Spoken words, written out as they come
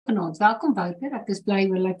vanaand. Welkom Wouter, ek is bly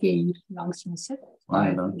dat jy hier langs my sit.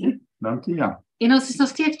 Baie dankie. Dankie, ja. En ons is nog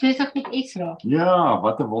steeds besig met Esra. Ja,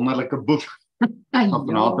 wat 'n wonderlike boek. Ek het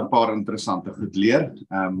vanaand 'n paar interessante goed leer.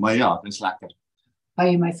 Maar ja, dit is lekker. Wou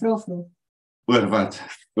jy my vra? Oor wat?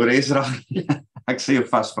 Oor Esra? Ek sê jou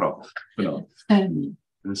vasvra vanaand.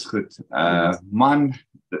 Dis goed. Man,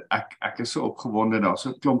 ek is so opgewonde, daar's so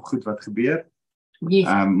 'n klomp goed wat gebeur. Yes.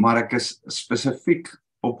 Maar ek is spesifiek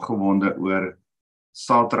opgewonde oor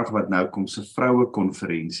Saterdag wat nou kom se vroue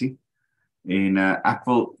konferensie. En ek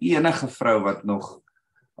wil enige vrou wat nog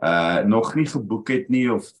nie geboek het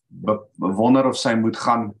nie of wonder of sy moet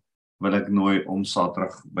gaan, wil ek nooi om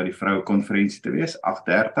Saterdag by die vroue konferensie te wees,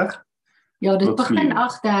 8:30. Ja, dit begin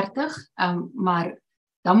 8:30, maar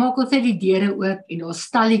dan maak ons net die deure oop en ons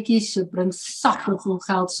stalletjies, so bring sakke vol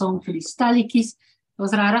geld saam vir die stalletjies.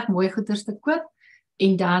 Ons regtig mooi goeders te koop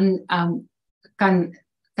en dan kan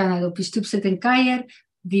hulle op die stoep sit en kuier.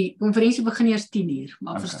 Die konferensie begin eers 10:00,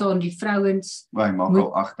 maar Okay. verstaan die vrouens Wij maak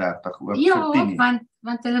al 8:30 oop ja, vir 10:00.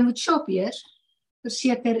 want hulle moet shop eers,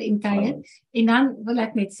 verseker en kuier. En dan wil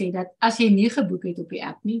ek net sê dat as jy nie geboek het op die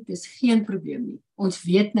app nie, dis geen probleem nie. Ons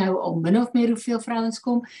weet nou al min of meer hoeveel vrouens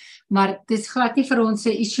kom, maar dis glad nie vir ons 'n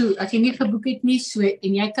issue as jy nie geboek het nie, so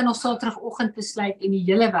en jy kan op Saterdagoggend besluit en die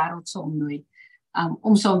hele wêreld saamnooi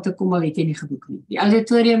om saam te kom, maar weet jy nie geboek nie. Die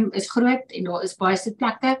auditorium is groot en daar is baie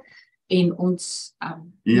sitplekke en ons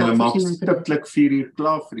Julle maak stiptelik 4:00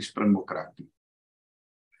 klaar vir die Springbok rugby.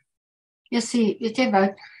 Ja, sê, weet jy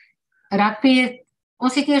wat? Rugby,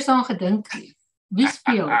 ons het eers aan gedink. Wie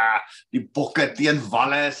speel? Die Bokke teen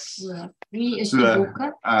Wallis. Ja, wie is So, die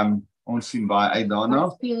Bokke? Ons sien baie uit daarna.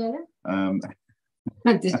 Wat speel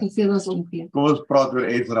hulle? Dis hoeveel ons omgee. Kom ons praat oor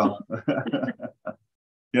Esra.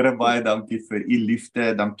 Here, baie dankie vir u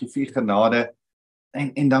liefde, dankie vir u genade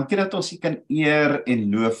en dankie dat ons u kan eer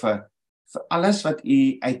en loof vir alles wat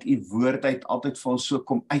u uit u woord uit altyd vir ons so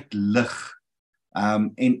kom uitlig.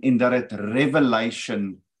 En dat dit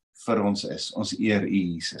revelation vir ons is. Ons eer u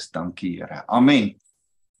Jesus. Dankie Here. Amen.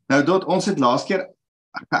 Nou ons het laas keer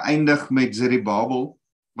geëindig met Zerubabel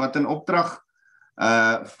wat in opdrag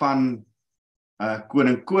van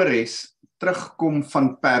koning Kores terugkom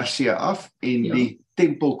van Persië af en die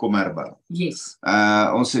tempel kom herbou. Yes.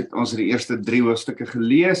 Ons het die eerste 3 hoofstukke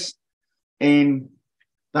gelees en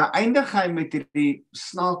daar eindig hy met hierdie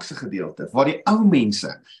snaakse gedeelte waar die ou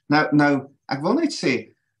mense. Nou ek wil net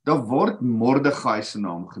sê daar word Mordegai se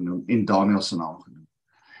naam genoem en Daniel se naam genoem.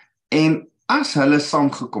 En as hulle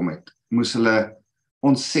saamgekom het, moes hulle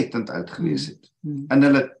ontsettend uitgelees het. In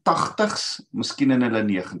hulle 80s, miskien in hulle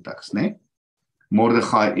 90s, né?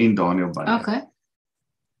 Mordegai en Daniel beide. Okay.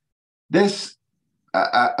 Dis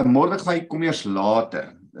Mordegai kom eers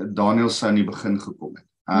later. Daniel sou in die begin gekom het.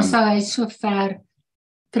 Hoe sou hy so ver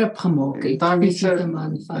trip gemaak het? Daai mense,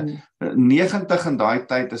 man van 90 in daai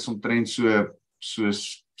tyd is omtrent so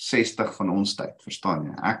 60 van ons tyd, verstaan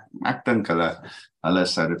jy? Ek dink hulle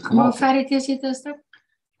sou dit Hoe gemaak het. ver het jy sit as dit?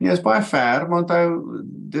 Nee, is baie ver, want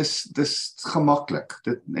dis gemaklik.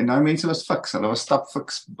 En daai mense was fiks, hulle was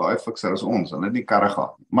stapfiks, baie fikser as ons, hulle het nie karre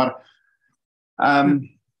gehad. Maar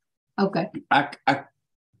Okay.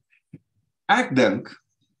 Ek dink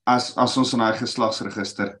as ons in daai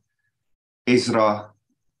geslagsregister Esra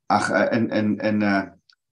in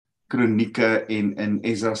Kronieke en in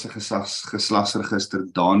Esra se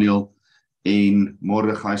geslagsregister Daniel en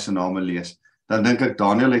Mordegai se name lees, dan dink ek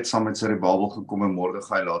Daniel het saam met Zerubabel gekom en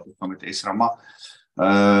Mordegai later saam met Esra, maar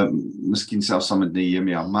miskien selfs saam met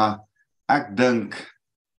Nehemia, maar ek dink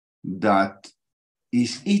dat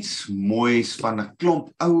is iets moois van 'n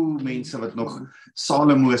klomp ou mense wat nog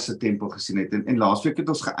Salomo se tempel gesien het. En laasweek het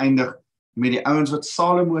ons geëindig met die ouens wat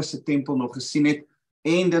Salomo se tempel nog gesien het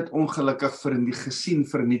en dit ongelukkig gesien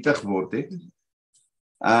vernietig word het.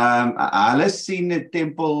 Hulle sien 'n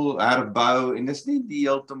tempel herbou en dis nie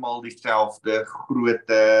heeltemal dieselfde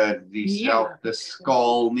grootte, dieselfde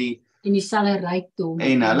skaal nie. En dieselfde rykdom.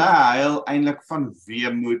 En hulle huil eintlik van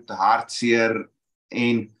weemoed, hartseer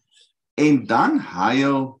en dan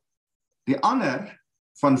huil die ander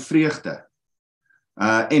van vreugde.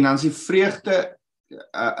 En dan is die vreugde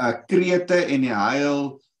krete en die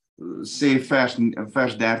huil, sê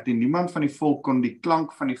vers 13, niemand van die volk kon die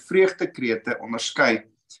klank van die vreugdekrete onderskei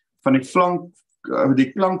van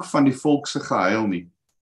die klank van die volk se gehuil nie.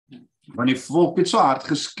 Want die volk het so hard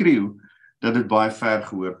geskreeu dat dit baie ver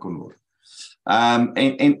gehoor kon word. En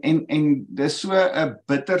dis so 'n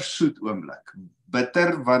bittersoet oomblik.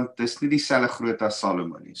 Bitter want dis nie dieselfde groot as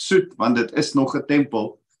Salomo nie. Soet want dit is nog 'n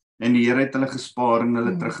tempel en die Here het hulle gespaar en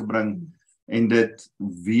hulle teruggebring en dit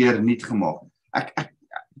weer nuut gemaak.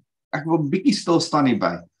 Ek wil 'n bietjie stil staan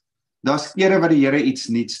hierby. Daar's kere wat die Here iets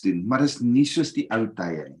niets doen, maar dis nie soos die ou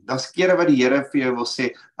tye nie. Daar's kere wat die Here vir jou wil sê,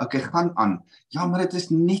 okay, gaan aan. Ja, maar dit is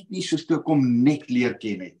net nie soos toe ek hom net leer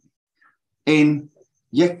ken het nie. En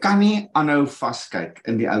jy kan nie aanhou vaskyk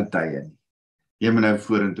in die ou tye nie. Jy moet nou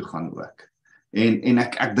vorentoe gaan ook. En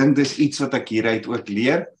ek dink dis iets wat ek hieruit ook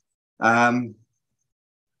leer.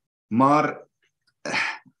 Maar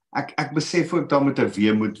ek besef ook daar moet 'n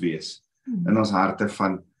weemoed wees in ons harte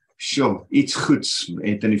van, sjoe, iets goeds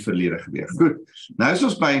het in die verlede gebeur. Goed, nou is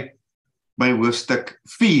ons by hoofstuk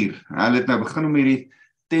 4. Hulle het nou begin om hierdie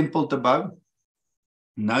tempel te bou.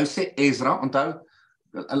 Nou sê Esra, onthou,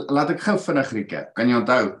 laat ek gou vinnig recap. Kan jy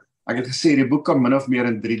onthou? Ek het gesê die boek kan min of meer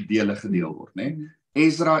in 3 dele gedeel word, né?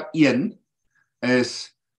 Esra 1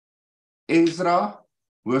 is Esra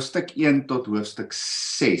hoofstuk 1 tot hoofstuk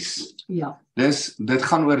 6. Ja. Dit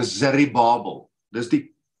gaan oor Zerubbabel. Dis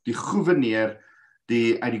die goewerneur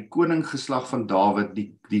uit die koninggeslag van Dawid,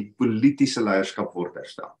 die politiese leierskap word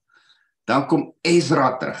herstel. Dan kom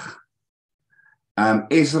Esra terug.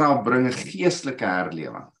 Esra bring 'n geestelike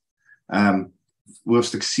herlewing.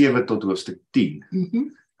 Hoofstuk 7 tot hoofstuk 10.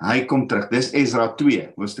 Hy kom terug. Dis Esra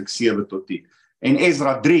 2, hoofstuk 7 tot 10. En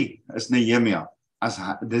Esra 3 is Nehemia.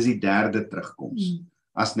 Dis die derde terugkoms.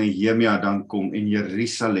 As Nehemia dan kom en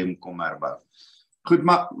Jerusalem kom herbou. Goed,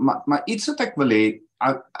 maar iets wat ek wil hê,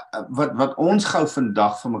 wat ons gou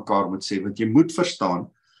vandag vir mekaar moet sê, wat jy moet verstaan,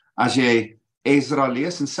 as jy Esra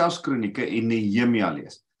lees en selfs Kronieke en Nehemia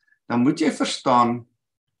lees, dan moet jy verstaan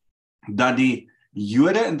dat die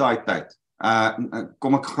Jode in daai tyd,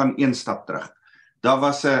 kom ek gaan een stap terug, daar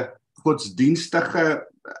was 'n godsdienstige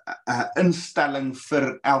instelling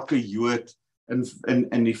vir elke Jood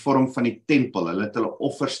in die vorm van die tempel. Hulle het hulle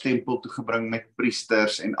offerstempel toegebring met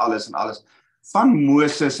priesters en alles. Van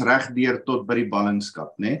Moses regdeur tot by die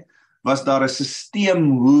ballingskap, né? Was daar 'n stelsel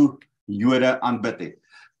hoe Jode aanbid het.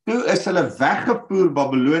 Toe is hulle weggevoer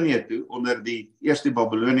Babilonië toe, onder eers die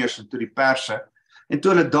Babiloniërs en toe die Perse, en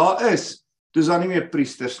toe hulle daar is daar nie meer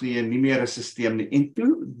priesters nie en nie meer 'n stelsel nie, en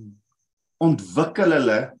toe ontwikkel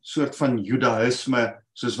hulle soort van Judaïsme,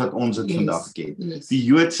 soos wat ons dit vandag ken. Die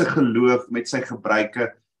Joodse geloof met sy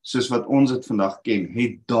gebruike, soos wat ons dit vandag ken,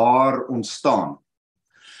 het daar ontstaan.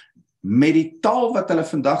 Met die taal wat hulle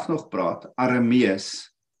vandag nog praat,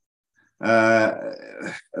 Aramees,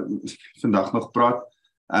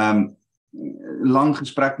 lang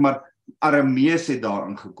gesprek, maar Aramees het daar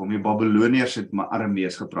ingekom. Die Babiloniërs het maar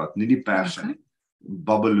Aramees gepraat, nie die Perse nie.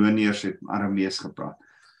 Babiloniërs het Aramees gepraat.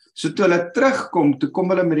 So toe hulle terugkom, toe kom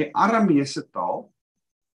hulle met die Arameese taal,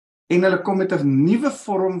 en hulle kom met 'n nuwe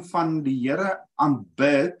vorm van die Here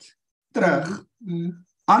aanbid terug,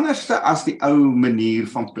 anderste as die ou manier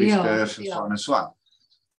van priesters en so aan.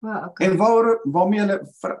 En waarmee hulle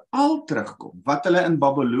veral terugkom, wat hulle in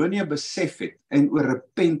Babilonië besef het en oor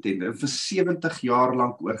repent het en vir 70 jaar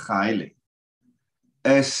lank oor gehuil het,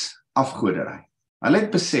 is afgoderry. Hulle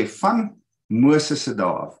het besef van Moses se dae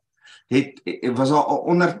af, was daar 'n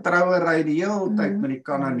ondertrouery die hele tyd met die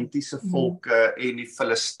Kanaanitiese volke en die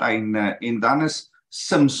Filistyne, en dan is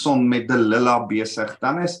Samson met Delila besig,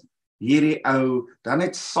 dan is hierdie ou, dan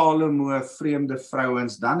het Salomo vreemde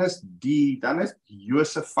vrouens, dan is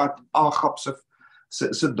Josafat, Agab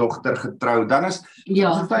se dogter getrou, dan is,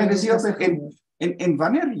 en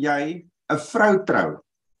wanneer jy 'n vrou trou,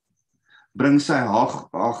 bring sy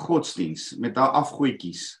haar godsdiens met haar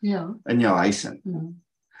afgoedjies in jou huis in.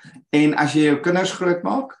 En as jy jou kinders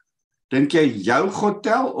grootmaak, dink jy jou God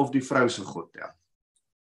tel of die vrou se God tel?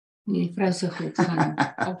 Nee, die vrou se God gaan,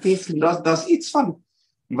 obviously. Daar's iets van,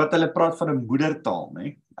 wat hulle praat van 'n moedertaal,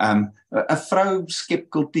 né? 'n vrou skep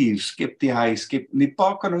kultuur, skep die huis, die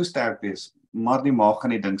pa kan hoe sterk wees, maar die ma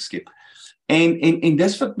gaan die ding skep. En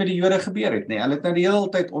dis wat met die Jode gebeur het, né? Hulle het nou die hele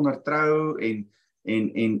tyd ondertrou en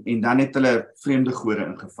dan het hulle vreemde gode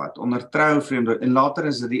ingevat. Ondertrou vreemde, en later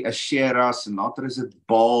is dit die Esras, en later is dit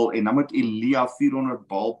Baal, en dan moet Elia 400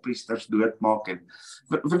 Baalpriesters doodmaak, en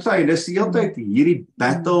verstaan jy, dis die hele tyd hierdie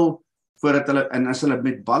battle, voordat hulle, en as hulle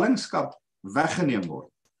met ballingskap weggeneem word,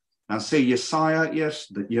 dan sê Jesaja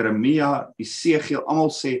eers, Jeremia, Esegiel, almal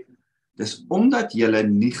sê, dis omdat julle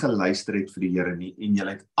nie geluister het vir die Here nie, en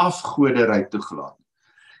julle het afgoderry toegelaat.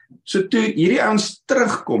 So toe hierdie ouens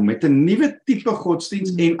terugkom met 'n nuwe tipe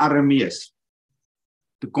godsdiens en Aramees,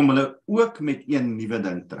 toe kom hulle ook met een nuwe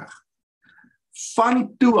ding terug.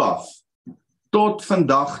 Van toe af tot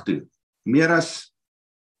vandag toe, meer as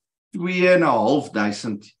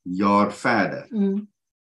 2.500 jaar verder,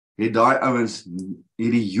 het daai ouens,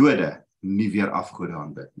 hierdie Jode, nie weer afgode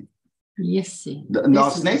aanbid nie. Jessie.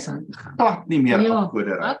 Daar's net glad nie meer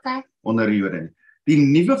afgoderry onder Jode nie. Die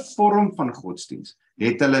nuwe vorm van godsdiens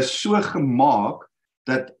het hulle so gemaak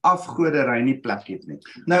dat afgoderry nie plek het nie.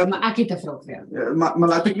 Nou, Maar ek het 'n vraag vir jou. maar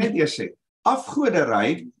laat ek net eers sê,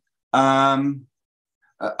 afgoderry,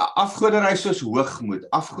 afgoderry soos hoogmoed,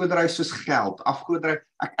 afgoderry soos geld, afgoderry,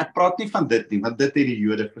 ek praat nie van dit nie, want dit het die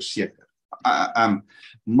Jode verseker.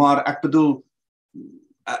 Maar ek bedoel,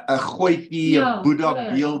 'n gooitjie, 'n Boeddha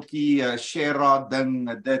beeldjie, 'n Shera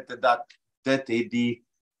ding, dit het die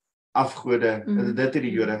afgode, dit het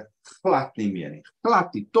die Jode glad nie meer nie.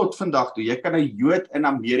 Glad nie, tot vandag toe. Jy kan 'n Jood in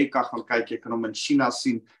Amerika gaan kyk, jy kan hom in China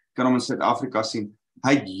sien, jy kan hom in Suid-Afrika sien.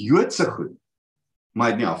 Hy het Joodse goed, maar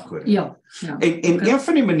hy het nie afgode. Ja. En een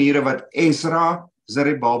van die maniere wat Esra,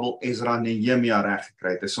 Zerubbabel, Esra en Nehemia reg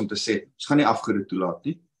gekry het, is om te sê, ons gaan nie afgode toelaat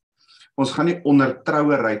nie. Ons gaan nie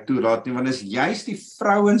ondertrouery toelaat nie, want is juist die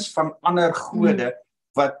vrouens van ander gode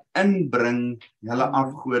wat inbring hulle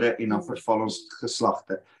afgode en dan verval ons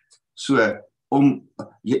geslagte. So,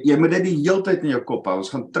 jy moet dit die hele tyd in jou kop hou. Ons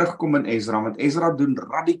gaan terugkom in Esra, want Esra doen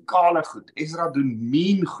radikale goed. Esra doen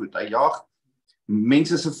mean goed. Hy jaag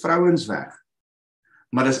mense se vrouens weg.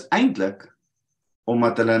 Maar dis eintlik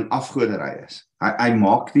omdat hulle in afgoderry is. Hy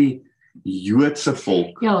maak die Joodse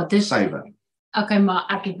volk suiwer. Okay, maar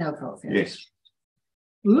ek het nou 'n vraag vir jou. Yes.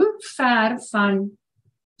 Hoe ver van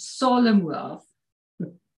Salomo af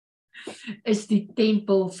is die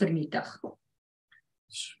tempel vernietig?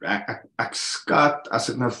 Ek skat, as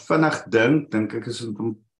ek nou vinnig dink ek is dit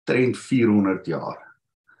omtrent 400 jaar.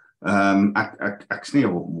 Ek's nie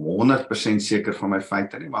 100% seker van my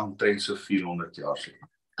feite nie, maar omtrent so 400 jaar seker.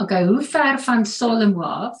 Okay, hoe ver van Salomo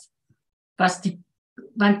af was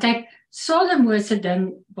want kyk, Salomo se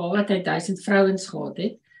ding, waar hy 1000 vrouens gehad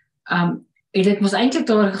het, dit mos eintlik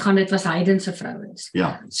daar gegaan, dit was heidense vrouens.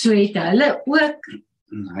 Ja. So het hulle ook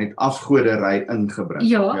hy het afgoderry ingebring.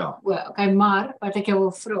 Ja. Okay, maar wat ek jou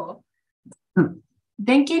wil vra,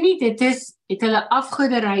 dink jy nie het hulle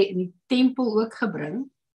afgoderry in die tempel ook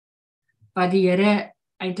gebring, wat die Here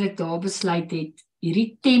eintlik daar besluit het,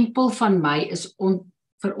 hierdie tempel van my is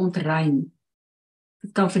verontrein.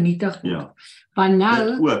 Dit kan vernietig word. Ja. Want nou,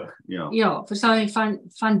 dit ook, ja, verstaan jy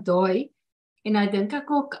van daai, en nou dink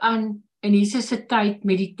ek ook aan in Jesus se tyd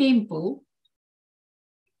met die tempel,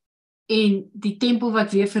 en die tempel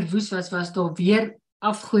wat weer verwoes was daar weer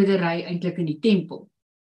afgoderry eintlik in die tempel.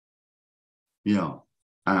 Ja,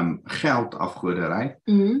 geld afgoderry,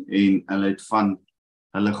 en hulle het van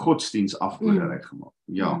hulle godsdiens afgoderry gemaak.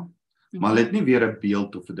 Ja, maar hulle het nie weer 'n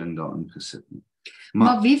beeld of 'n ding daarin gesit nie.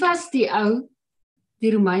 Maar wie was die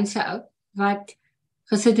Romeinse ou, wat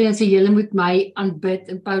gesit het en sê, julle moet my aanbid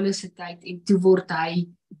in Paulus se tyd, en toe word hy,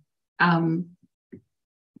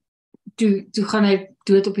 toe gaan hy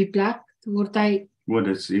dood op die plek, toe word hy, dit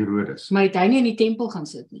is Herodes. Maar het hy nie in die tempel gaan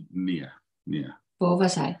sit nie? Nee. Waar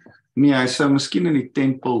was hy? Nee, hy sou miskien in die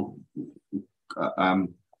tempel,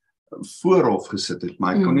 voorhof gesit het,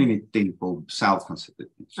 maar hy kon nie in die tempel self gaan sit het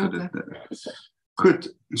nie. So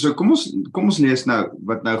goed, so kom ons lees nou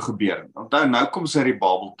wat nou gebeur. Onthou, nou kom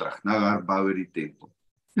Zerubbabel terug, nou herbou hy die tempel.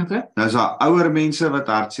 Okay. Nou is daar ouer mense wat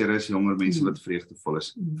hartseer is, jonger mense wat vreugdevol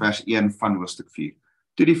is. Vers 1 van hoofstuk 4.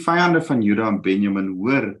 Toe die vyande van Juda en Benjamin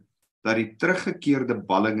hoor dat die teruggekeerde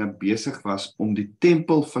ballinge besig was om die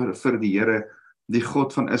tempel vir die Here, die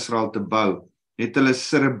God van Israel te bou, het hulle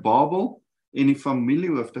Zerubbabel en die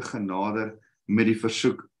familiehoofde genader met die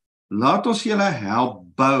versoek, laat ons julle help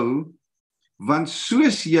bou, want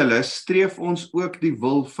soos julle streef ons ook die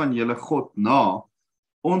wil van julle God na.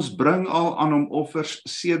 Ons bring al aan hom offers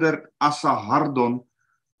sedert Asahardon,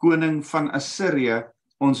 koning van Assirië,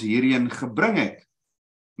 ons hierheen gebring het.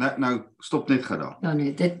 Nou stop net gou daar. Ja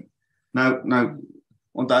nee, dit Nou,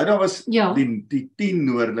 onthou daar was die 10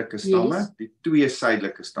 noordelike stamme, die 2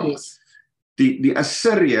 suidelike stamme. Die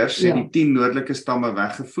Assiriërs het die 10 noordelike stamme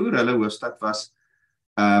weggevoer, hulle hoofstad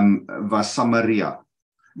was Samaria.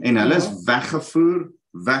 En hulle is weggevoer,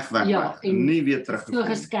 weg, nie weer teruggevoer.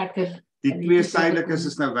 So geskatter. Die 2 suidelikes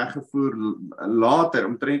is nou weggevoer later,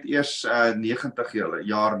 omtrent eers 90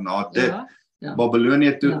 jaar na dit,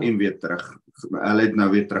 Babylonië toe en weer terug. Hulle het nou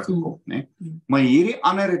weer teruggekom, né? Maar hierdie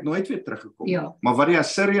ander het nooit weer teruggekom. Maar wat die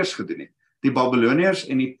Assiriërs gedoen het, die Babyloniërs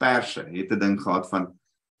en die Perse het 'n ding gehad van,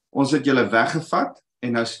 ons het julle weggevat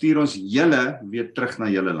en nou stuur ons julle weer terug na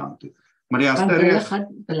julle land toe. Maar die Assiriërs gaan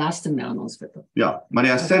belasting aan ons betaal. Ja, maar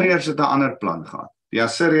die Assiriërs het 'n ander plan gehad. Die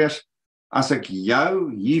Assiriërs, as ek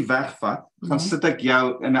jou hier wegvat, gaan sit ek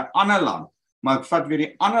jou in 'n ander land, maar ek vat weer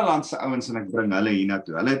die ander land se ouens en ek bring hulle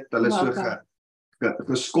hiernatoe. Hulle het hulle so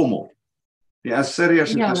geskommel. Die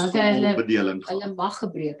Assiriërs het 'n skommelbedeling gehad. Hulle mag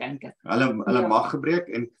gebreek eintlik. Hulle mag gebreek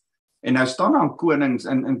en nou staan daar konings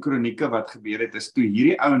in kronieke wat gebeur het is toe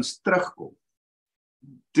hierdie ouens terugkom.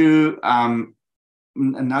 Toe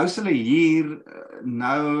nou is hulle hier,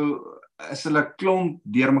 nou is hulle klomp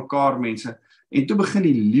deurmekaar mense, en toe begin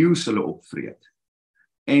die leeu's hulle opvreet.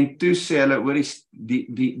 En toe sê hulle, oor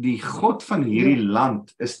die God van hierdie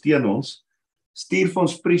land is teen ons, stuur vir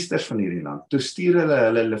ons priesters van hierdie land. Toe stuur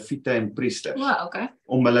hulle leviete en priesters,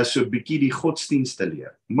 om hulle so bietjie die godsdienst te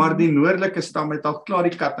leer. Maar die noordelike stam het al klaar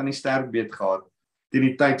die kat aan die sterkbeet gehad, teen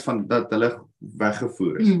die tyd van dat hulle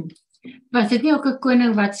weggevoer is. Was dit nie ook 'n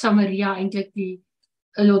koning wat Samaria eintlik die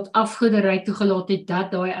 'n lot afgoderry toegelaat het,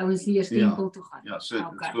 dat daai ouens die eerste tempel toe gaan? Ja, so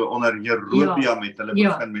onder Jerobeam met hulle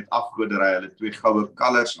begin met afgoderry, hulle 2 goue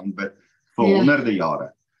kalvers aanbid vir honderde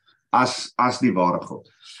jare, as die ware God.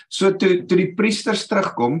 So toe die priesters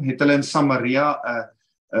terugkom, het hulle in Samaria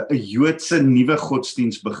 'n Joodse nuwe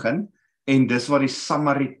godsdienst begin, en dis waar die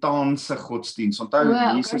Samaritaanse godsdienst,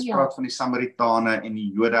 onthou, Jesus praat van die Samaritane, en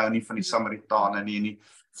die Jode hou nie van die Samaritane nie, en die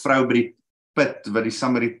vrou by die put, wat die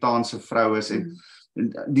Samaritaanse vrou is, en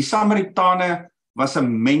die Samaritane was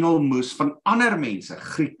 'n mengelmoes van ander mense,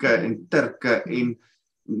 Grieke en Turke, en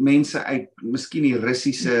mense uit, miskien die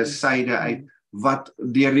Russiese syde uit, wat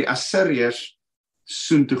deur die Assiriërs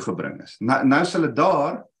soontoe gebring is. Nou is hulle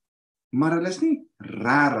daar, maar hulle is nie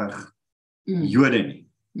regtig Jode nie.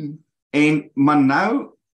 Maar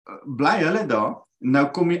nou bly hulle daar, nou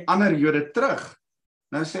kom die ander Jode terug.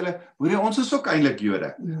 Nou sê hulle, hoor, ons is ook eintlik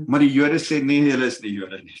Jode, maar die Jode sê nee, julle is nie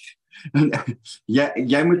Jode nie.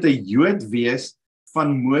 Jy moet 'n Jood wees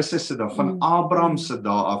van Moses se dae, van Abraham se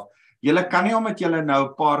dae af. Julle kan nie, omdat julle nou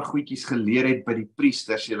 'n paar goedjies geleer het by die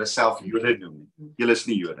priesters, julle self Jode noem nie. Julle is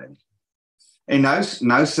nie Jode nie. En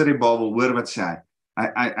nou sê die Babel, hoor wat sê hy.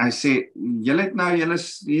 Hy sê, julle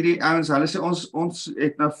is hierdie ouens, hulle sê, ons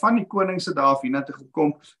het nou van die koning se dae af hiernatoe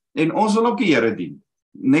gekom, en ons wil ook die Here dien.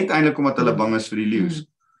 Net eintlik omdat hulle bang is vir die leeu's.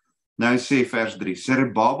 Nou sê vers 3,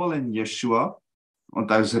 Zerubbabel en Yeshua,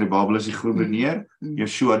 onthou Zerubbabel is die gouverneur,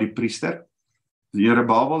 Yeshua die priester,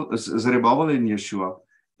 Zerubbabel en Yeshua,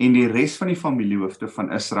 en die res van die familiehoofde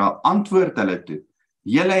van Israel, antwoord hulle toe,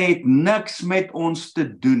 julle het niks met ons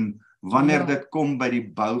te doen, wanneer dit kom by die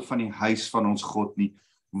bou van die huis van ons God nie,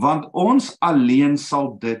 want ons alleen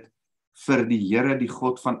sal dit vir die Here, die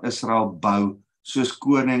God van Israel, bou, soos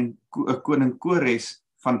koning Kores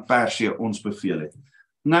van Persië ons beveel het.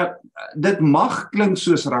 Nou, dit mag klink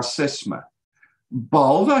soos rasisme,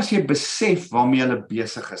 behalwe as jy besef waarmee hulle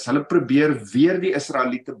besig is. Hulle probeer weer die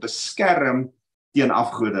Israeliete beskerm teen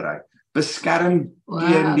afgoderry, beskerm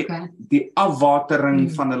teen die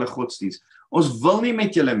afwatering van hulle godsdienst. Ons wil nie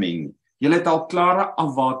met julle meng nie. Julle het al klare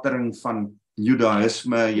afwatering van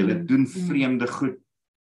Judaïsme, julle doen vreemde goed.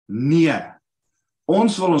 Nee,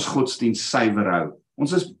 ons wil ons godsdienst suiwer hou.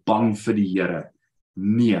 Ons is bang vir die Here.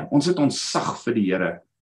 Nee, ons het ontzag vir die Here.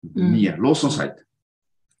 Nee, los ons uit.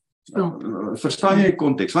 Verstaan jy die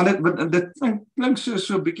konteks? Want dit klink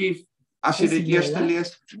so 'n bietjie, as jy dit eerste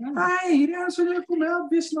lees, hierdie ouens wil kom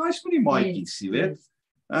help, wees nice met die maatjies, jy weet.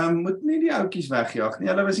 Moet nie die ouetjies wegjaag nie,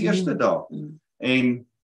 hulle was eerste daar. En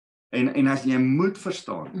as jy moet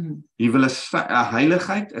verstaan, jy wil 'n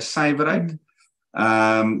heiligheid, 'n suiwerheid,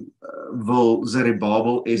 wil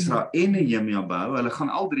Zerubbabel, Esra en Nehemia bou. Hulle gaan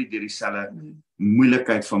al drie deur dieselfde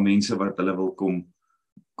moeilikheid van mense wat hulle wil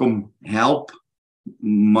kom help,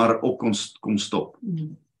 maar ook kom stop.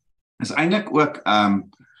 Is eintlik ook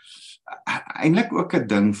 'n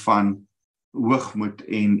ding van hoogmoed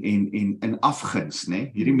en afguns,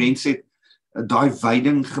 né? Hierdie mense het daai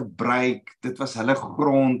veiding gebruik, dit was hulle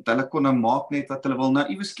grond, hulle kon nou maak net wat hulle wil. Nou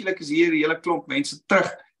iewes skielik is hier 'n hele klomp mense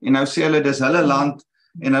terug en nou sê hulle dis hulle land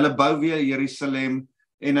en hulle bou weer Jerusalem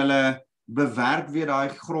en hulle bewerk weer daai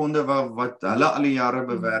gronde wat hulle al die jare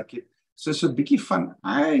bewerk het. So 'n bietjie van,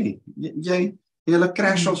 julle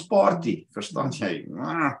crash ons party, verstaan jy?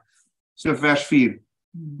 So vers 4.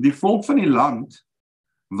 Die volk van die land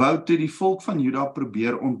wou toe die volk van Juda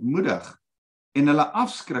probeer ontmoedig en hulle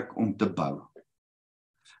afskrik om te bou.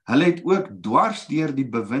 Hulle het ook dwars deur die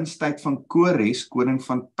bewinstyd van Kores, koning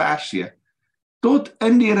van Persië, tot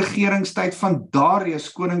in die regeringstyd van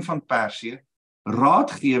Darius, koning van Persië,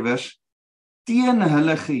 raadgewers teen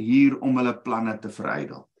hulle gehuur om hulle planne te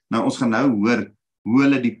verydel. Nou ons gaan nou hoor hoe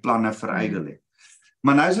hulle die planne verydel het.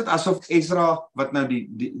 Maar nou is dit asof Esra, wat nou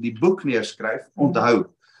die boek neerskryf, onthou.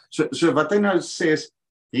 So wat hy nou sê is,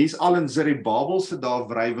 hier is al in Zerubbabel se dae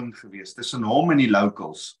wrywing gewees, tussen hom en die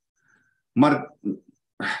locals. Maar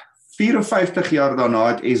 54 jaar daarna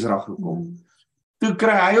het Esra gekom. Toe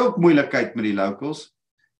kry hy ook moeilikheid met die locals,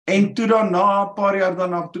 en toe daarna, 'n paar jaar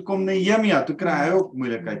daarna, toe kom Nehemia, toe kry hy ook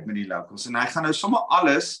moeilikheid met die locals, en hy gaan nou sommer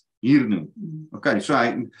alles hier noem. Okay, so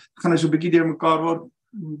hy gaan nou so 'n bietjie deur mekaar word,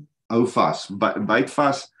 hou vas, byt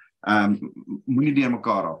vas, moenie deur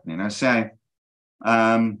mekaar raak nie. Nou sê hy,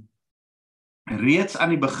 Reeds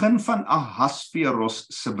aan die begin van Ahasveros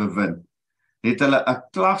se bewind, het hulle 'n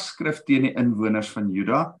klagskrif teen die inwoners van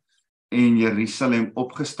Juda en Jerusalem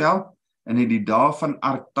opgestel, en in die dae van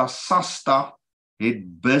Artasasta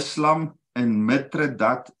het Bislam en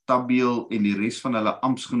Mitredat, Tabeel en die res van hulle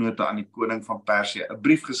amptsgenote aan die koning van Persië 'n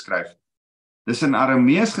brief geskryf. Dis in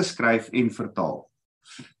Aramees geskryf en vertaal.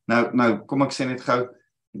 Nou kom ek sê net gou,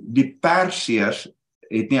 die Persiërs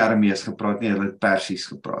het nie Aramees gepraat nie, hulle het Persies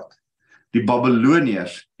gepraat. Die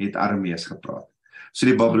Babiloniërs het Aramees gepraat. So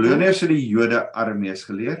die Babiloniërs het die Jode Aramees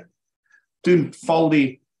geleer. Toe val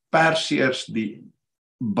die Persiërs die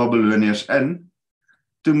Babiloniërs in.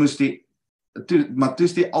 Maar toe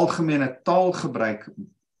is die algemene taalgebruik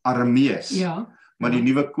Aramees. Ja. Maar die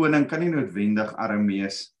nuwe koning kan nie noodwendig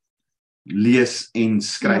Aramees lees en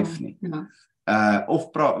skryf nie. Ja.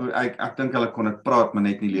 Of ek dink hulle kon dit praat, maar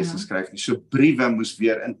net nie lees en skryf nie. So briewe moes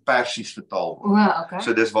weer in Persies vertaal word. Okay.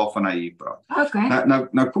 So dis waarvan hy hier praat. Okay.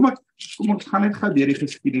 Nou kom ek gaan net gou deur die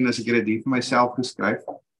geskiedenis, ek het dit hier vir myself geskryf.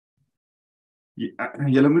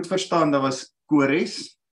 Julle moet verstaan, daar was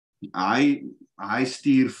Kores, hy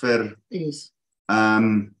stuur vir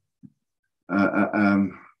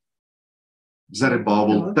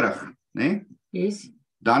Zerubbabel terug, né? Yes.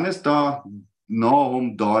 Dan is daar na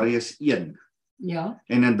hom Darius 1. Ja.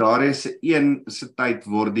 En in Darius 1 se tyd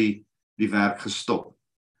word die werk gestop.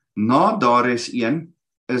 Na Darius 1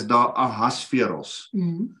 is daar Ahasveros.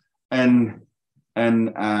 In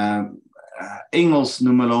Engels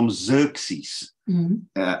noem hulle hom Xerxes.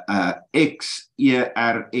 Xerxes.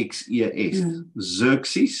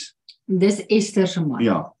 Xerxes. Dis Esther se man.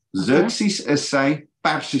 Ja, Xerxes is sy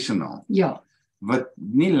Persiese naam. Ja. Wat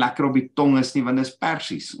nie lekker op die tong is nie, want dit is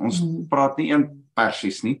Persies. Ons praat nie een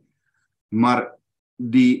Persies nie. Maar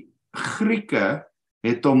die Grieke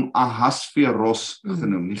het hom Ahasveros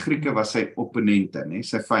genoem. Die Grieke was sy opponente, né,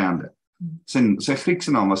 sy vyande. Sy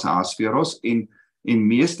Griekse naam was Ahasveros en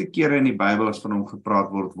meeste kere in die Bybel as van hom gepraat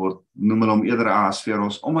word noem hulle hom eerder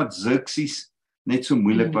Ahasveros, omdat Xerxes net so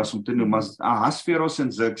moeilik was om te noem. Maar Ahasveros en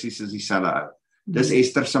Xerxes is dieselfde ou. Dis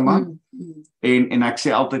Esther se man. En ek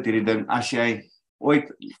sê altyd hierdie ding, as jy ooit,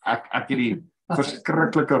 ek het die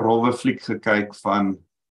verskriklike rowwe fliek gekyk van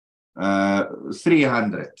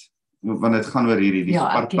 300, want dit gaan oor hierdie, die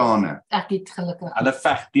Spartane. Ek het gelukkig. Hulle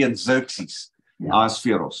veg teen Xerxes,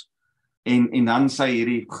 Ahasveros. En dan sy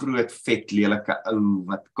hierdie groot vet lelike ou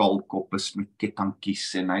wat kaalkop is met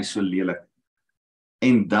kettingkies en hy so lelik.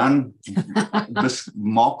 En dan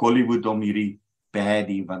maak Hollywood om hierdie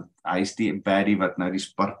baddie, want hy is die baddie wat nou die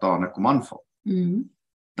Spartane kom aanval.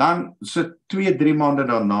 Dan so 2-3 maande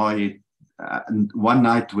daarna het One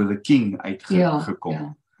Night with the King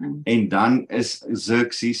uitgekom. En dan is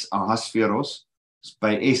Xerxes Ahasveros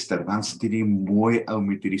by Esther, dan sit die mooi ou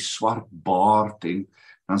met hierdie swart baard en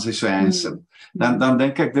dan is hy so handsome. Dan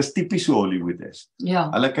dink ek, dis tipies hoe Hollywood is.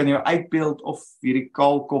 Hulle kan jou uitbeeld of hierdie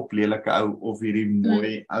kaalkop lelike ou, of hierdie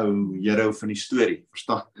mooi ou hero van die storie,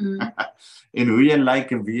 verstaan? En hoe jy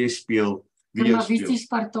lyk en wie jy speel, Maar wie is die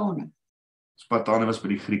Spartane? Spartane was by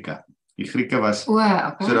die Grieke. Die Grieke was, so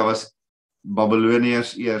daar was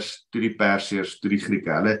Babiloniërs eers, toe die Persiërs, toe die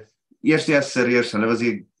Grieke. Hulle, eers die Assiriërs, hulle was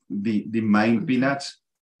die main peanuts,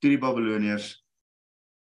 toe die Babiloniërs,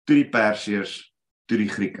 toe die Persiërs, toe die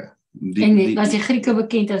Grieke. Was die Grieke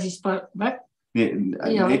bekend as die wat? Nee,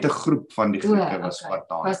 net 'n groep van die Grieke was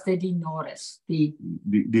Spartane. Was dit die Norris, die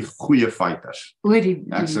goeie fighters.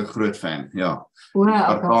 Ek is 'n groot fan, ja.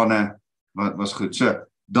 Spartane was goed. So,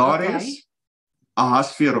 daar is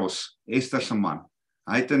Ahasveros, Esther se man.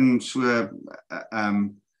 Hy het in so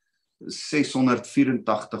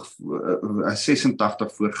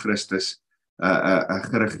 86 voor Christus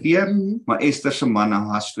geregeer, maar Esther se man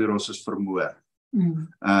Ahasveros is vermoor.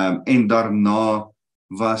 En daarna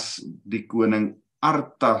was die koning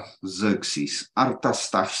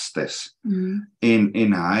Artastastes.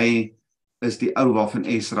 En hy is die ou waarvan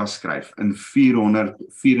Esra skryf. In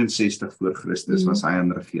 464 voor Christus was hy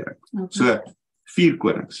in regering. So, 4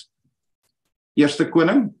 konings. Eerste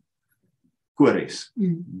koning, Kores.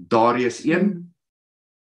 Darius 1,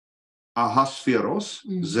 Ahasveros,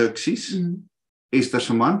 Xerxes, Esther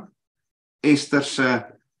se man, Esther se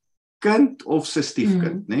kind of sy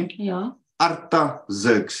stiefkind, né? Ja.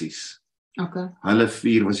 Artaxerxes. Hulle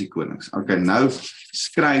 4 was die konings. Nou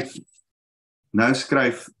skryf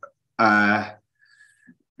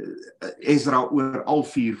Esra oor al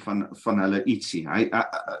 4 van hulle ietsie.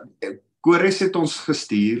 Kores het ons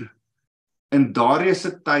gestuur. In Darius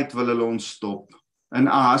se tyd wil hulle ons stop. In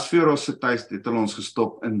Ahasveros se tyd het hulle ons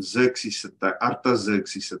gestop. In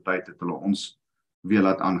Artaxerxes se tyd het hulle ons weer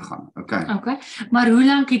laat aangaan. Maar hoe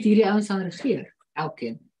lank het hierdie ouens al regeer?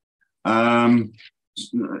 Elkeen.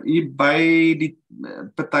 Hier by die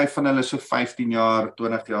party van hulle so 15 jaar,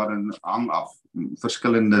 20 jaar en hang af.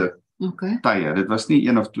 Verskillende Okay. tye. Dit was nie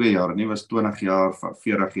 1 of 2 jaar nie, was 20 jaar,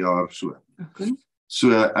 40 jaar so. Okay. So,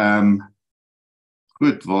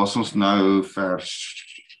 goed, waar is ons nou vers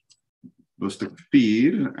hoofstuk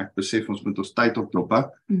 4, ek besef ons moet ons tyd opdop,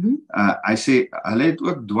 hy sê, hulle het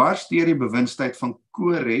ook dwars deur die bewindsheid van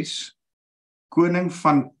Kores, koning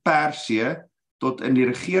van Persië, tot in die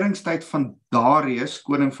regeringstyd van Darius,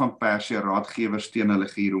 koning van Persië, raadgewers teen hulle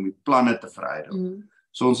gehuur om die planne te verydel.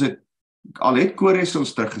 So ons het, al het Kores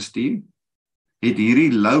ons teruggestuur, het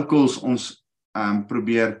hierdie locals ons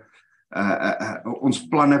probeer ons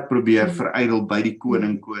planne probeer verydel by die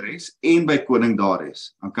koning Kores en by koning Darius.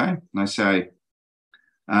 Okay? Nou sê hy,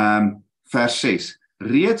 vers 6.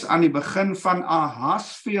 Reeds aan die begin van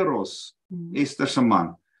Ahasveros, Ester se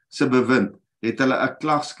man, se bewind, het hulle 'n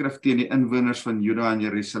klagskrif teen die inwoners van Juda en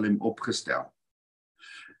Jerusalem opgestel.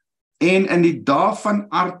 En in die dae van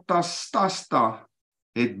Artasasta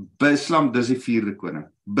het Bislam, dis die 4de koning,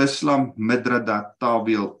 Bislam, Midradat,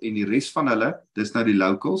 Tabeel en die res van hulle, dis nou die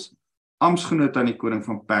locals, amptsgenoot aan die koning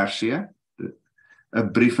van Persië,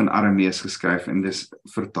 'n brief in Aramees geskryf en dis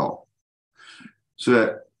vertaal.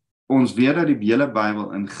 So, ons weet dat die hele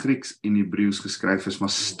Bybel in Grieks en Hebreeus geskryf is, maar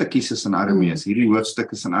stukkies is in Aramees. Hierdie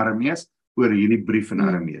hoofstuk is in Aramees, oor hierdie brief in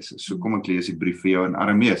Aramees. So kom ek lees die brief vir jou in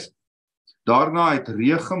Aramees. Daarna het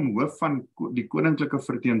Regem, hoof van die koninklike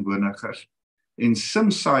verteenwoordigers, en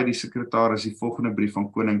Simsai, die sekretaris, die volgende brief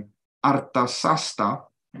van koning Artasasta,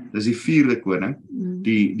 dis die 4de koning,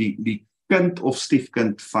 die kind of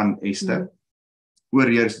stiefkind van Ester, oor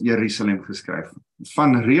Jerusalem geskryf.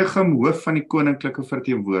 Van Regem, hoof van die koninklike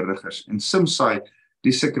verteenwoordigers, en Simsai,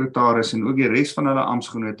 die sekretaris, en ook die res van hulle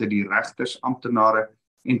amptsgenote, die regters, amptenare,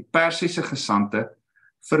 en Persiese gesante,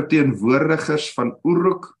 verteenwoordigers van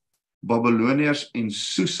Uruk, Babyloniërs en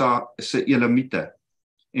Susa se Elamite,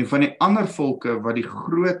 en van die ander volke wat die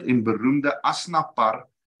groot en beroemde Asnapar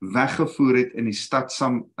weggevoer het in die stad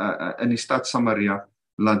Samaria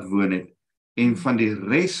laat woon het, en van die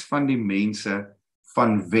res van die mense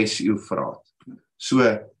van Wes-Eufraat.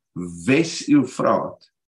 So,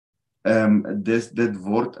 Wes-Eufraat, dit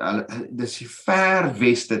word, dis die ver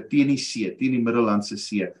weste teen die see, teen die Middellandse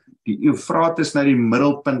See. Die Eufraat is nou die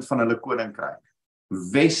middelpunt van hulle koninkryk.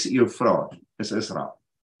 Wes-Eufraat is Israel.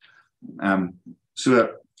 So,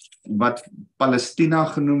 wat Palestina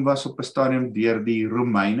genoem was op 'n stadium deur die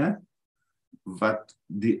Romeine, wat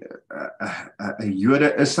die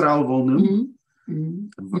Jode Israel wil noem,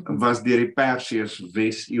 was deur die Persiërs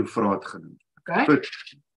Wes-Eufraat genoem. Okay. Goed.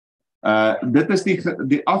 Dit is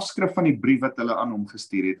die afskrif van die brief wat hulle aan hom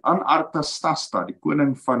gestuur het, aan Artasasta, die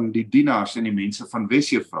koning van die dienaars en die mense van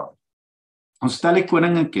Wes-Eufraat. Ons stel die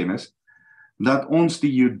koning in kennis, dat ons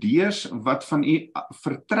die Judeërs wat van u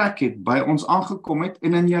vertrek het, by ons aangekom het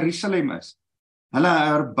en in Jerusalem is. Hulle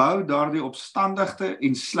herbou daardie opstandigde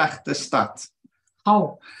en slegte stad. Ja,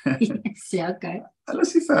 okay. Hulle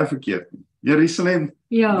is nie ver verkeerd nie. Jerusalem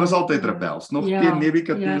was altyd rebels, nog teen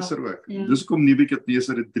Nebukadneser ook. Dus kom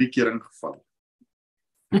Nebukadneser het 3 keer ingeval.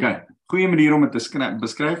 Okay, goeie manier om dit te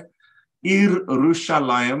beskryf.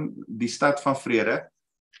 Jerusalem, die stad van vrede.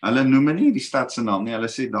 Hulle noem nie die stad se naam nie, hulle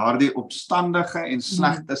sê daardie opstandige en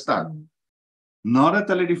slegte stad. Nadat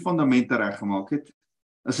hulle die fondamente reggemaak het,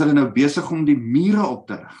 is hulle nou besig om die mure op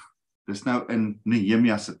te rig. Dis nou in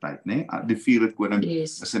Nehemia se tyd, né? Die 4de koning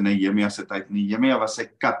is in Nehemia se tyd. Nehemia was sy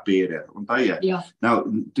cupbearer, onthou jy? Ja.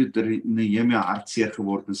 Nou, toe het Nehemia hartseer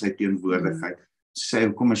geword in sy teenwoordigheid. Sê,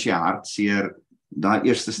 hoekom as jy hartseer, daai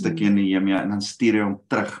eerste stukkie in Nehemia, en dan stuur hy hom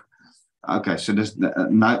terug. Okay, so dis,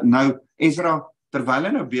 nou Esra, terwyl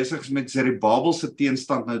hy nou besig is met Zerubbabel se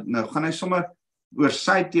teenstand, nou gaan hy sommer oor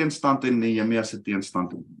sy teenstand en Nehemia se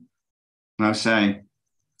teenstand. Nou sê hy,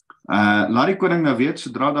 laat die koning nou weet,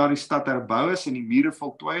 sodra daar die stad herbou is en die mure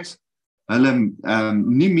voltooi is, hulle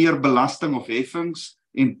nie meer belasting of heffings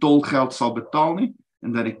en tolgeld sal betaal nie,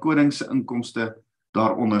 en dat die koning se inkomste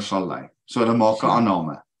daaronder sal lê. So hulle maak 'n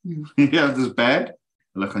aanname. Ja, dit is bad,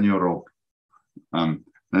 hulle gaan jou rob.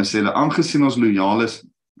 Nou sê hulle, aangesien ons lojaal is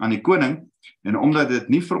aan die koning, en omdat dit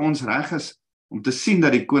nie vir ons reg is om te sien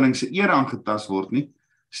dat die koning se eer aangetast word nie,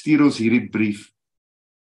 stuur ons hierdie brief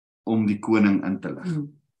om die koning in te lig.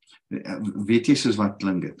 Weet jy soos wat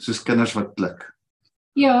klink dit? Soos kinders wat klik.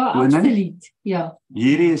 Ja, absoluut. Ja.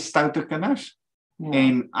 Hierdie is stoute kinders. Ja.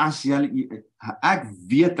 En as julle, ek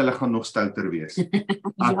weet hulle gaan nog stouter wees.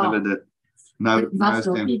 As hulle dit nou was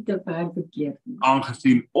nog nie te ver verkeerd nie.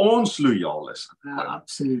 Aangesien ons lojaal is. Ja,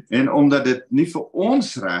 absoluut. En omdat dit nie vir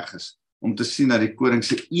ons reg is om te sien dat die koning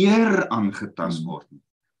se eer aangetast word nie.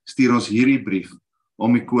 stuur ons hierdie brief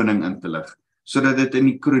om die koning in te lig, sodat dit in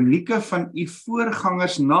die kronieke van u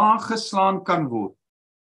voorgangers nageslaan kan word.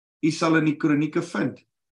 U sal in die kronieke vind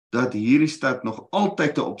dat hierdie stad nog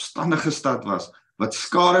altyd 'n opstandige stad was, wat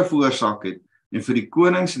skade veroorsaak het, en vir die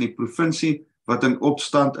konings in die provinsie wat in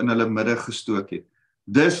opstand in hulle midde gestook het.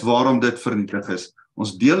 Dis waarom dit vernietig is.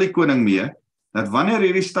 Ons deel die koning mee, dat wanneer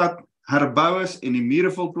hierdie stad herbou is en die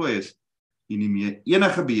mure voltooi is, hy nie meer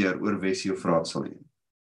enige beheer oor Wes-Eufraat sal hê.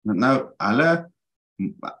 Nou,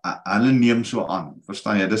 hulle neem so aan,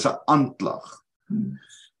 verstaan jy, dis 'n aanklag.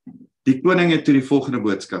 Die koning het toe die volgende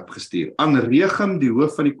boodskap gestuur, aan Regem, die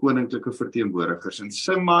hoof van die koninklike verteenwoordigers, en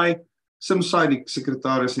Simsai, die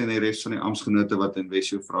sekretaris en die res van die amptsgenote wat in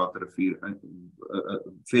Wes-Eufraat rivier,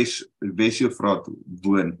 Wes-Eufraat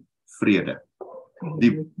woon, vrede.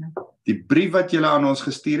 Die brief wat julle aan ons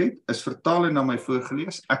gestuur het, is vertaal en aan my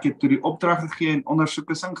voorgelees. Ek het toe die opdrag gegee en ondersoek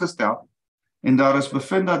is ingestel, en daar is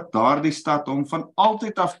bevind dat daardie stad hom van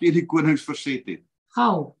altyd af teen die konings verset het.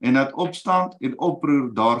 En dat opstand en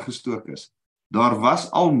oproer daar gestook is. Daar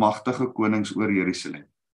was almagtige konings oor Jerusalem.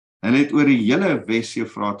 Hulle het oor die hele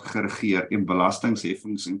Wes-Eufraat geregeer en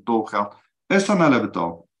belastingsheffings en tolgeld is aan hulle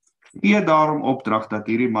betaal. Gee daarom opdrag dat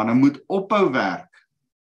hierdie manne moet ophou werk.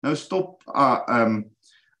 Nou stop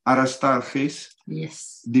Aristarchus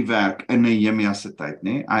die werk in Nehemia se tyd,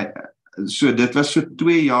 né? So dit was so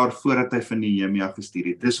 2 jaar voordat hy vir Nehemia gestuur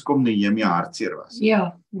het. Dis hoekom Nehemia hartseer was.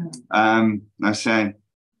 Nou sê hy,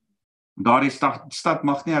 daardie stad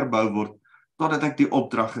mag nie herbou word totdat ek die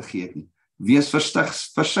opdrag gegee het nie. Wees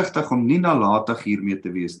versigtig om nie nalatig hiermee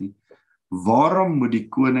te wees nie. Waarom moet die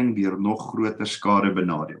koning deur nog groter skade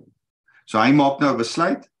benadeel? So hy maak nou 'n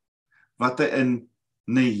besluit wat hy in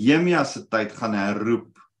Nehemia se tyd gaan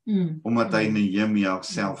herroep, omdat hy Nehemia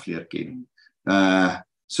self leer ken.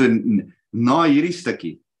 So na hierdie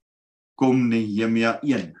stukkie kom Nehemia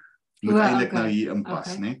 1. Moet eintlik nou hier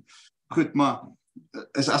inpas, né? Goed, maar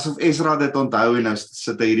is asof Esra dit onthou en nou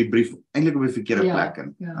sit hy hierdie brief eintlik op die verkeerde plek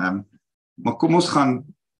in. Maar kom ons gaan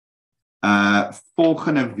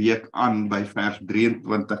volgende week aan by vers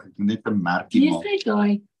 23, ek moet net 'n merkie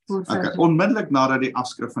maak. Okay, onmiddellik nadat die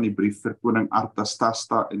afskrif van die brief vir koning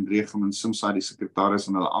Artasasta en Regem en Simsai die sekretaris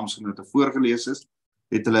en hulle amptsgenote voorgelees is,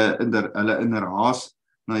 het hulle in 'n haas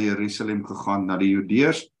na Jerusalem gegaan, na die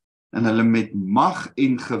Judeërs, en hulle met mag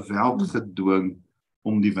en geweld gedwing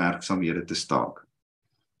om die werksaamhede te staak.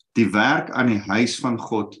 Die werk aan die huis van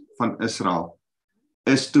God van Israel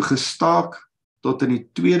is toe gestaak tot in die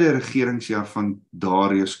 2de regeringsjaar van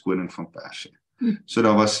Darius, koning van Persië. So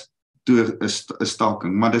daar was toe 'n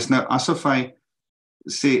staking, maar dis nou asof hy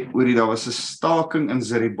sê, daar was 'n staking in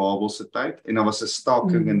Zerubabel se tyd, en daar was 'n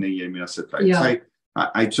staking in Nehemia se tyd.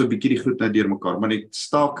 Hy het so 'n bietjie die goed nou deurmekaar, maar die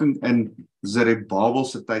staking in Zerubabel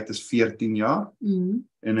se tyd is 14 jaar,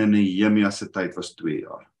 en in Nehemia se tyd was 2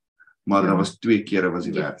 jaar. Maar daar was 2 kere was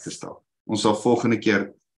die werk gestaak. Ons sal volgende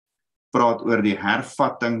keer praat oor die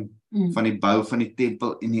hervatting van die bou van die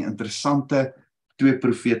tempel en die interessante 2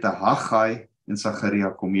 profete Haggai en Sagaria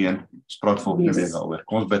kom hier in. Ons praat volgende week daaroor.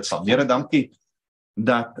 Kom ons bid saam. Here, dankie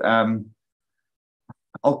dat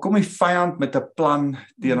al kom die vyand met 'n plan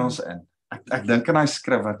teen ons in. Ek dink aan hy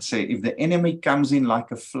skrif wat sê, if the enemy comes in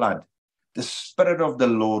like a flood, the Spirit of the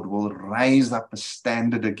Lord will raise up a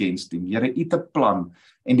standard against him. Here, u het 'n plan,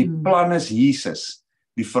 en die plan is Jesus,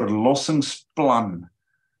 die verlossingsplan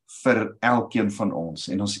vir elkeen van ons,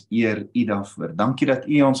 en ons eer u daarvoor. Dankie dat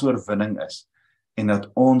u ons oorwinning is, en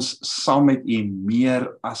dat ons saam met u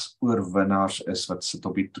meer as oorwinnaars is wat sit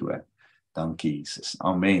op die troon. Dankie Jesus.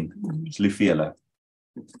 Amen. Ons lief vir julle.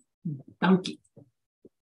 Dankie.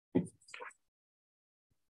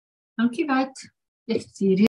 Dankie Wouter.